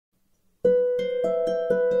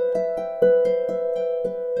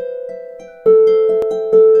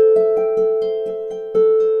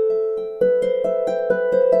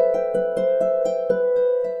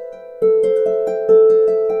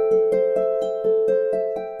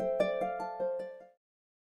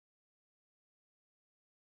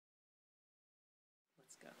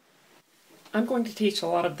I'm going to teach a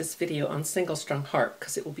lot of this video on single strung harp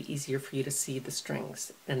because it will be easier for you to see the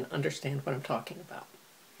strings and understand what I'm talking about.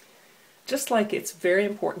 Just like it's very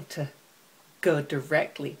important to go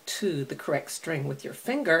directly to the correct string with your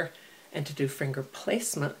finger and to do finger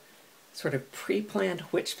placement, sort of pre-planned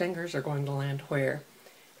which fingers are going to land where,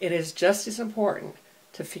 it is just as important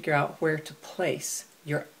to figure out where to place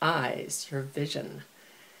your eyes, your vision.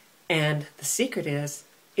 And the secret is,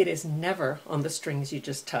 it is never on the strings you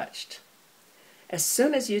just touched. As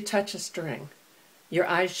soon as you touch a string, your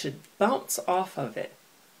eyes should bounce off of it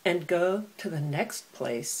and go to the next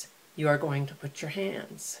place you are going to put your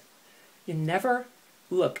hands. You never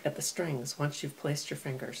look at the strings once you've placed your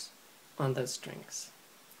fingers on those strings.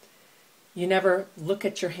 You never look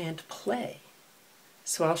at your hand play.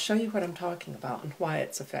 So I'll show you what I'm talking about and why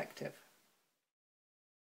it's effective.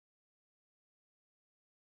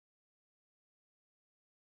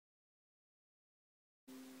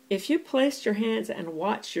 If you place your hands and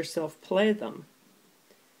watch yourself play them,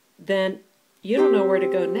 then you don't know where to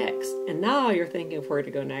go next. And now you're thinking of where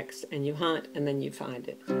to go next, and you hunt, and then you find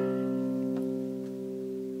it.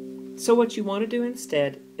 So what you want to do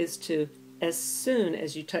instead is to, as soon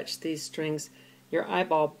as you touch these strings, your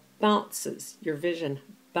eyeball bounces, your vision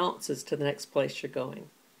bounces to the next place you're going.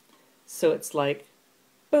 So it's like,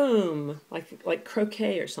 boom, like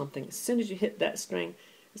croquet or something. As soon as you hit that string,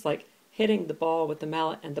 it's like hitting the ball with the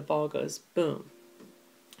mallet and the ball goes boom.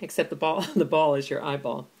 Except the ball is your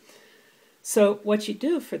eyeball. So what you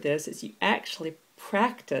do for this is you actually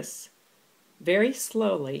practice very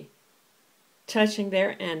slowly touching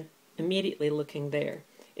there and immediately looking there.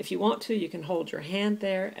 If you want to, you can hold your hand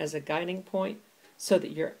there as a guiding point so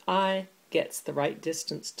that your eye gets the right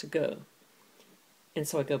distance to go. And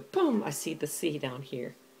so I go boom, I see the C down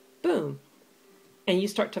here. Boom. And you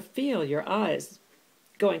start to feel your eyes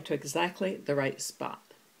going to exactly the right spot.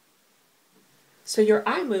 So your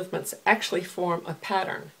eye movements actually form a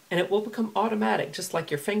pattern, and it will become automatic, just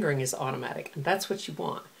like your fingering is automatic, and that's what you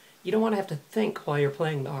want. You don't want to have to think while you're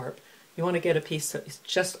playing the harp. You want to get a piece that is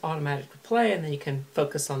just automatic to play, and then you can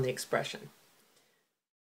focus on the expression.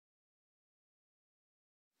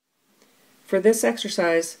 For this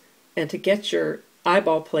exercise, and to get your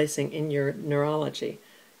eyeball placing in your neurology,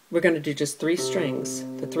 we're going to do just 3 strings,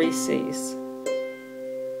 the 3 C's.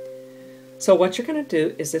 So what you're going to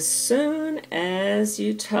do is as soon as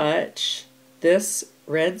you touch this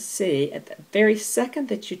red C, at the very second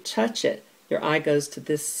that you touch it, your eye goes to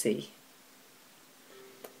this C.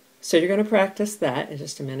 So you're going to practice that in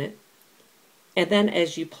just a minute. And then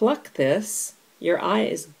as you pluck this, your eye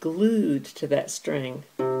is glued to that string.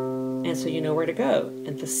 And so you know where to go.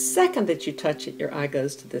 And the second that you touch it, your eye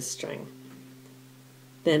goes to this string.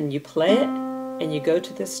 Then you play it, and you go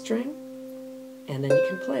to this string, and then you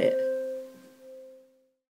can play it.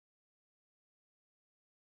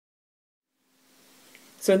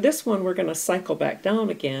 So in this one, we're going to cycle back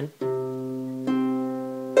down again.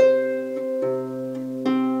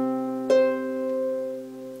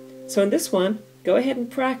 So in this one, go ahead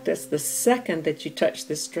and practice. The second that you touch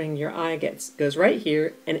this string, your eye goes right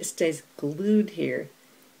here, and it stays glued here.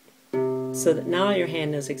 So that now your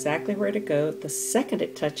hand knows exactly where to go. The second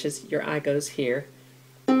it touches, your eye goes here.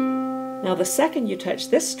 Now the second you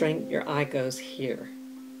touch this string, your eye goes here.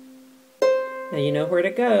 Now you know where to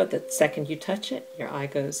go. The second you touch it, your eye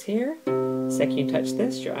goes here. The second you touch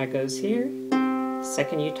this, your eye goes here. The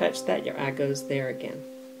second you touch that, your eye goes there again.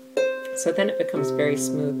 So then it becomes very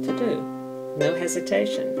smooth to do. No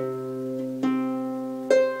hesitation.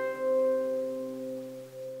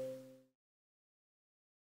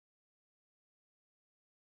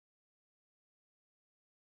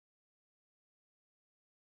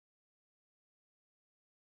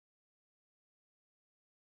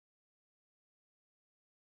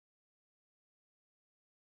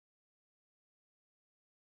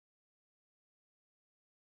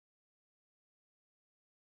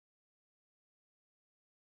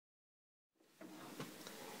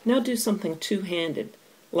 Now do something two-handed,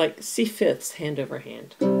 like C-fifths hand over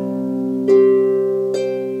hand.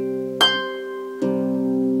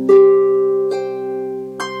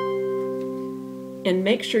 And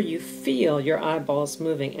make sure you feel your eyeballs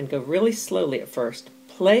moving and go really slowly at first.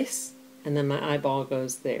 Place, and then my eyeball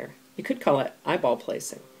goes there. You could call it eyeball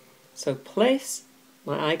placing. So place,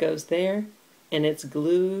 my eye goes there, and it's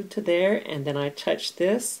glued to there, and then I touch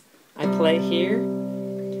this, I play here.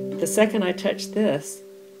 The second I touch this,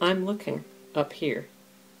 I'm looking up here.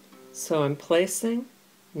 So I'm placing,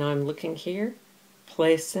 now I'm looking here,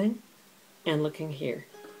 placing, and looking here.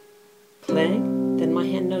 Playing, then my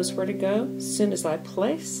hand knows where to go. As soon as I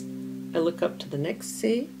place, I look up to the next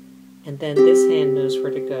C, and then this hand knows where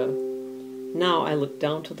to go. Now I look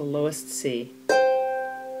down to the lowest C.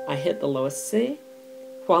 I hit the lowest C.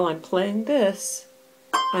 While I'm playing this,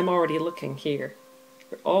 I'm already looking here.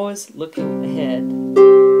 You're always looking ahead.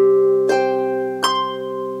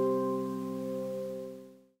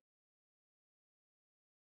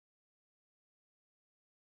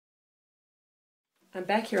 I'm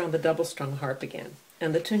back here on the double strung harp again,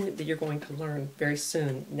 and the tune that you're going to learn very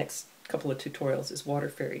soon, next couple of tutorials, is Water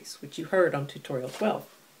Fairies, which you heard on tutorial 12.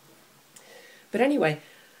 But anyway,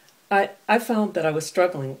 I found that I was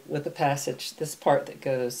struggling with the passage, this part that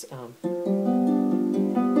goes,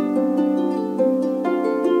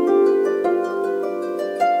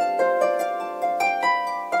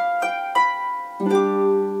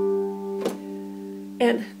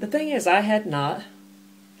 and the thing is, I had not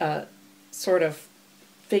sort of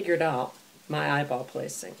figured out my eyeball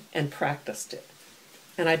placing and practiced it.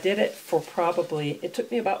 And I did it for probably, it took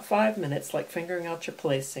me about 5 minutes, like figuring out your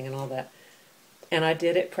placing and all that. And I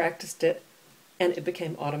did it, practiced it, and it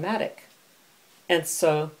became automatic. And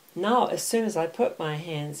so now, as soon as I put my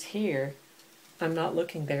hands here, I'm not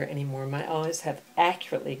looking there anymore. My eyes have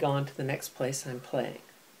accurately gone to the next place I'm playing.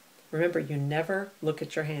 Remember, you never look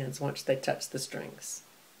at your hands once they touch the strings.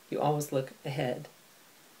 You always look ahead,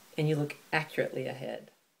 and you look accurately ahead.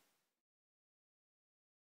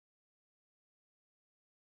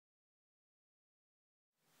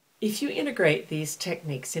 If you integrate these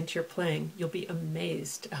techniques into your playing, you'll be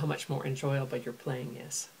amazed at how much more enjoyable your playing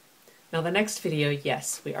is. Now the next video,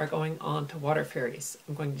 yes, we are going on to Water Fairies.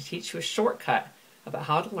 I'm going to teach you a shortcut about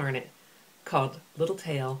how to learn it called Little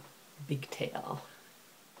Tail, Big Tail.